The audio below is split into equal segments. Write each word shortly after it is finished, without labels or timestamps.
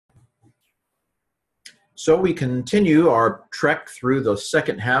So we continue our trek through the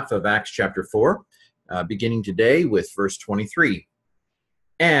second half of Acts chapter 4, beginning today with verse 23.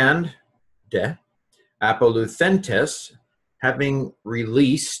 And Apolluthentes, having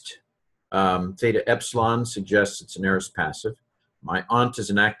released, theta epsilon suggests it's an aorist passive. My aunt is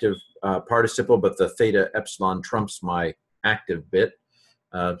an active participle, but the theta epsilon trumps my active bit.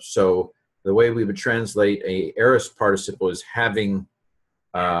 So the way we would translate a aorist participle is having,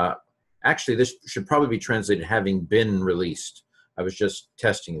 actually this should probably be translated having been released. I was just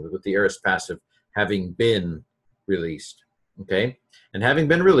testing it with the aorist passive, having been released, okay? And having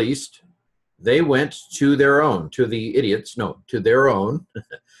been released, they went to their own, to the idiots, no, to their own,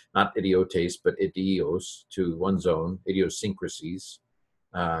 not idiotes, but idios, to one's own, idiosyncrasies,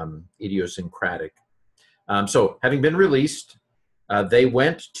 idiosyncratic. So having been released, they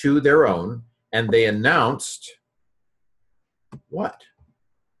went to their own and they announced what?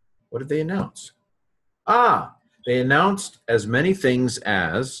 What did they announce? They announced as many things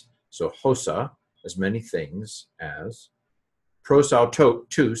as, so hosa, as many things as,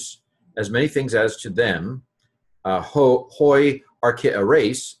 prosautos, as many things as to them, hoi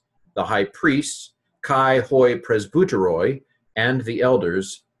archiares, the high priests, kai hoi presbyteroi, and the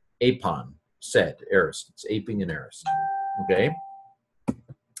elders, apon, said, aorist. It's aping and aorist, okay?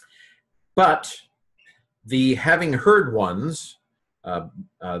 But the having heard ones,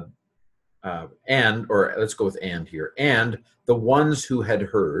 and, or let's go with and here, and the ones who had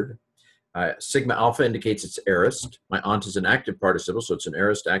heard, sigma alpha indicates it's aorist. My aunt is an active participle, so it's an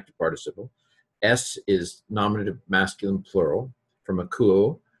aorist active participle. S is nominative masculine plural from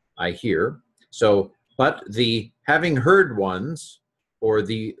akuo, I hear. So, but the having heard ones, or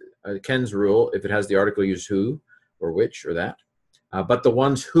the Ken's rule, if it has the article, use who, or which, or that. But the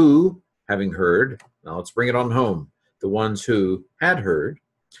ones who, having heard, now let's bring it on home. The ones who had heard,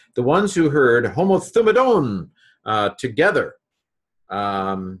 the ones who heard homothumadon, together.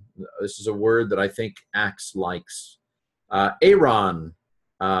 This is a word that I think Acts likes. Aaron,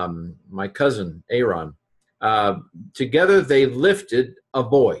 my cousin Aaron, together they lifted a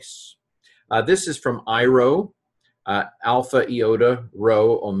voice. This is from Iro, alpha, iota,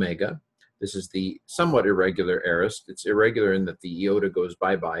 rho, omega. This is the somewhat irregular aorist. It's irregular in that the iota goes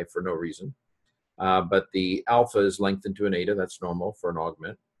bye-bye for no reason. But the alpha is lengthened to an eta. That's normal for an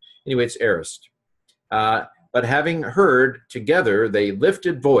augment. Anyway, it's aorist. But having heard together, they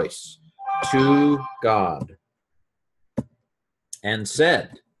lifted voice to God and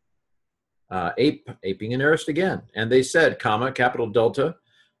said, aping and aorist again. And they said, comma, capital delta,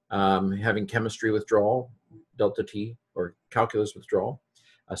 having chemistry withdrawal, delta T, or calculus withdrawal.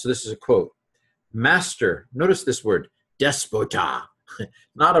 So this is a quote. Master, notice this word, despota,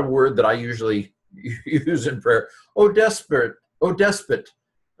 not a word that I usually use in prayer. Oh, despot,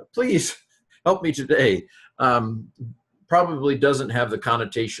 please help me today. Probably doesn't have the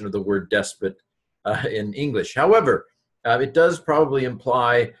connotation of the word despot in English. However, it does probably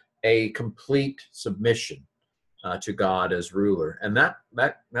imply a complete submission to God as ruler, and that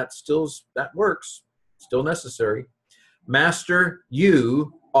works, still necessary. Master,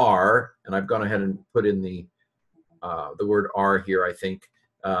 you are, and I've gone ahead and put in the word are here, I think,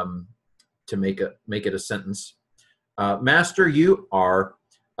 to make it a sentence. Master, you are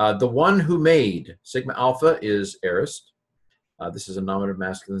the one who made. Sigma alpha is aorist. This is a nominative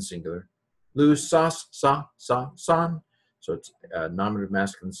masculine singular. Lu sas sa san. So it's nominative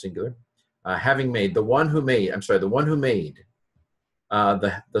masculine singular. Having made, the one who made. I'm sorry, the one who made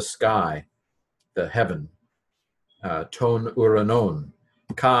the sky, the heaven. Ton uranon,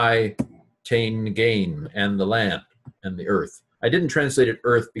 kai tain gain, and the land and the earth. I didn't translate it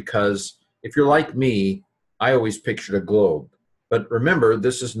earth because if you're like me, I always pictured a globe. But remember,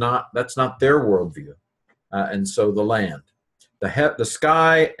 that's not their worldview. And so the land, the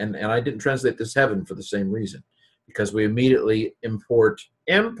sky, and I didn't translate this heaven for the same reason, because we immediately import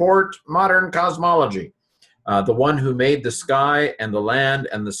modern cosmology. The one who made the sky and the land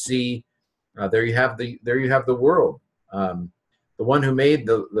and the sea. There you have the world. The one who made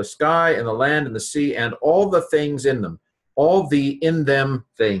the sky and the land and the sea and all the things in them, all the in them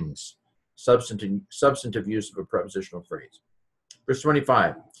things. Substantive use of a prepositional phrase. Verse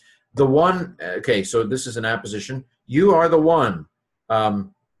 25. The one. Okay, so this is an apposition. You are the one.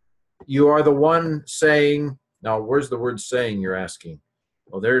 You are the one saying. Now, where's the word saying? You're asking.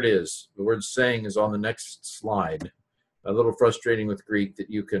 Well, there it is. The word saying is on the next slide. A little frustrating with Greek that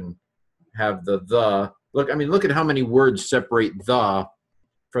you can have the. Look at how many words separate the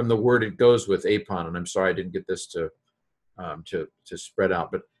from the word it goes with, apon. And I'm sorry I didn't get this to spread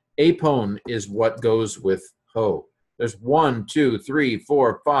out. But apon is what goes with ho. There's 1, 2, 3,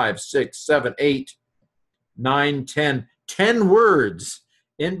 4, 5, 6, 7, 8 9, 10. 10 words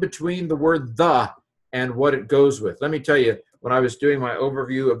in between the word the and what it goes with. Let me tell you, when I was doing my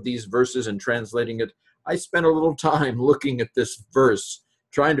overview of these verses and translating it, I spent a little time looking at this verse,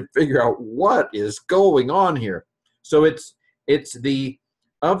 trying to figure out what is going on here. So it's the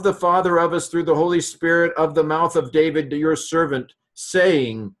of the Father of us through the Holy Spirit, of the mouth of David to your servant,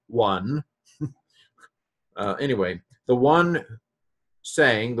 saying one. Anyway, the one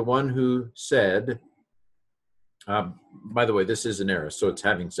saying, the one who said, by the way, this is an aorist, so it's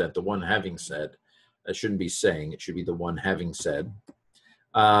having said, the one having said. It shouldn't be saying, it should be the one having said.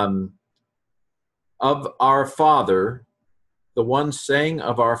 Of our Father, the one saying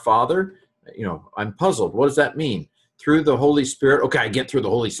of our Father, I'm puzzled. What does that mean? Through the Holy Spirit. Okay, I get through the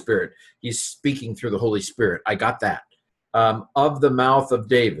Holy Spirit. He's speaking through the Holy Spirit. I got that. Of the mouth of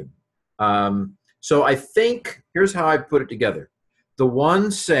David. So I think, here's how I put it together. The one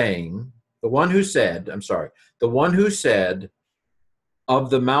who said of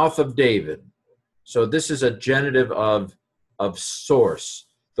the mouth of David. So this is a genitive of source.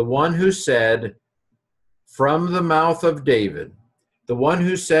 The one who said from the mouth of David. The one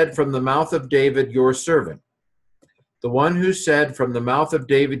who said from the mouth of David, your servant. The one who said from the mouth of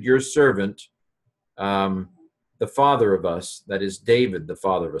David, your servant, the father of us, that is David, the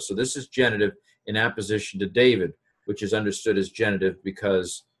father of us. So this is genitive in apposition to David, which is understood as genitive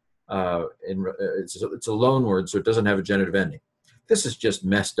because it's a loan word, so it doesn't have a genitive ending. This is just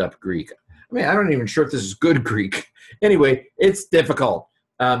messed up Greek. I mean, I'm not even sure if this is good Greek. Anyway, it's difficult.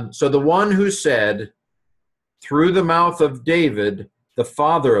 So the one who said, through the mouth of David, the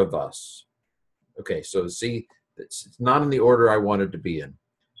father of us. Okay, so see, it's not in the order I wanted to be in.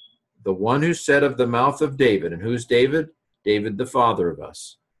 The one who said of the mouth of David, and who's David? David, the father of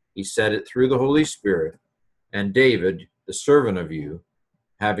us. He said it through the Holy Spirit, and David, the servant of you,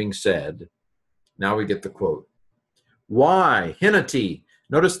 having said, now we get the quote. Why? Hinna T.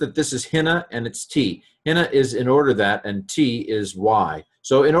 Notice that this is Hinna and it's T. Hinna is in order that, and T is why.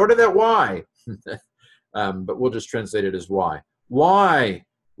 So in order that why, but we'll just translate it as why. Why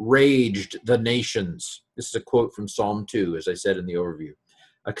raged the nations? This is a quote from Psalm 2, as I said in the overview.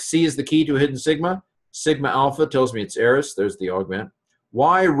 C is the key to a hidden sigma. Sigma alpha tells me it's aorist. There's the augment.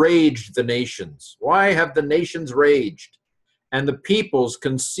 Why raged the nations? Why have the nations raged? And the peoples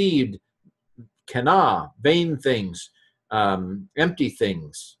conceived kana, vain things, empty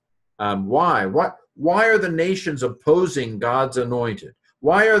things. Why? Why are the nations opposing God's anointed?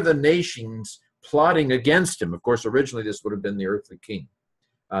 Why are the nations plotting against him? Of course, originally this would have been the earthly king.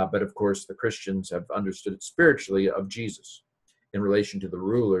 But of course, the Christians have understood it spiritually of Jesus in relation to the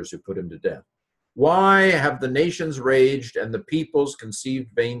rulers who put him to death. Why have the nations raged and the peoples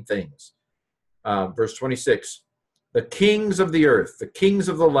conceived vain things? Verse 26, the kings of the earth, the kings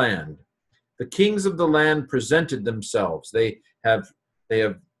of the land presented themselves. They have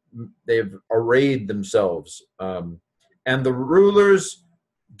arrayed themselves. And the rulers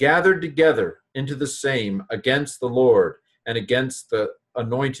gathered together into the same against the Lord and against the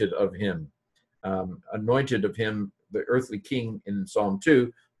anointed of him. The earthly king in Psalm 2,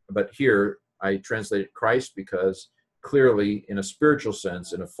 but here I translated Christ because clearly in a spiritual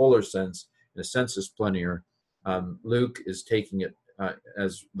sense, in a fuller sense, in a sensus plenior, Luke is taking it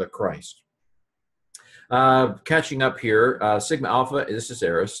as the Christ. Catching up here, sigma alpha, this is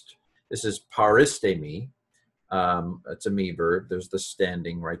aorist. This is paristemi. It's a me verb. There's the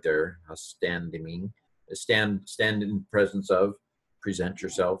standing right there. Standing. Stand in presence of, present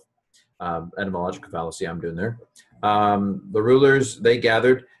yourself. Etymological fallacy I'm doing there. The rulers, they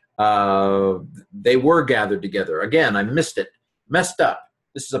gathered. They were gathered together. Again, I missed it. Messed up.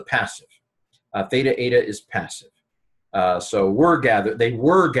 This is a passive. Theta eta is passive. So they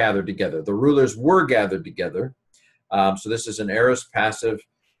were gathered together. The rulers were gathered together. So this is an aorist passive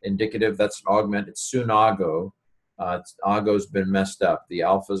indicative. That's an augment. It's sunago. Ago's been messed up. The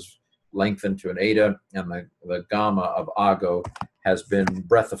alpha's lengthened to an eta, and the gamma of ago has been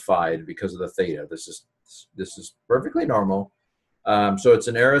breathified because of the theta. This is perfectly normal. So it's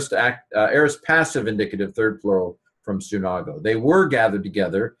an aorist passive indicative, third plural from sunago. They were gathered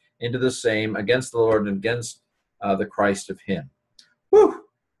together into the same against the Lord and against the Christ of him. Whew,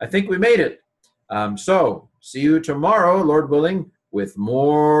 I think we made it. So see you tomorrow, Lord willing, with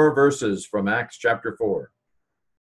more verses from Acts chapter 4.